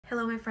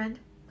Hello, my friend.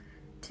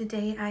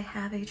 Today I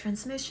have a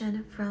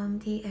transmission from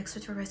the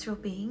extraterrestrial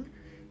being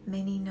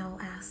many know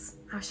as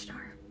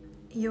Ashtar.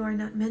 You are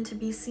not meant to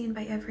be seen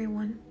by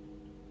everyone.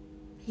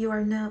 You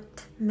are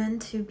not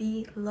meant to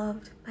be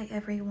loved by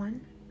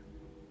everyone.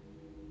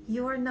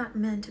 You are not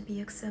meant to be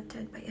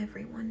accepted by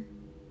everyone.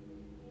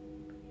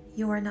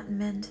 You are not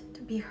meant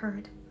to be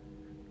heard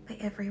by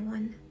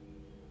everyone.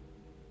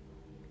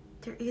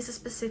 There is a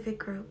specific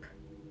group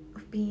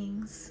of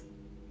beings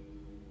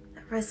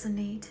that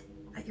resonate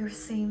at your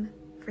same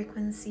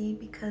frequency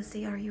because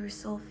they are your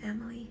soul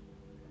family.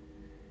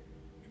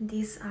 And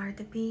these are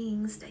the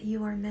beings that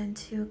you are meant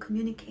to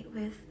communicate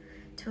with,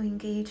 to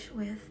engage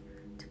with,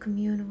 to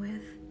commune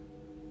with,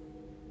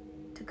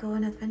 to go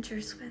on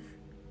adventures with.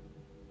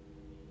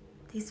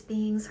 These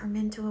beings are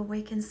meant to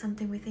awaken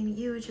something within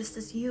you just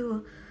as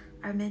you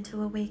are meant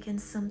to awaken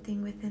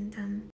something within them.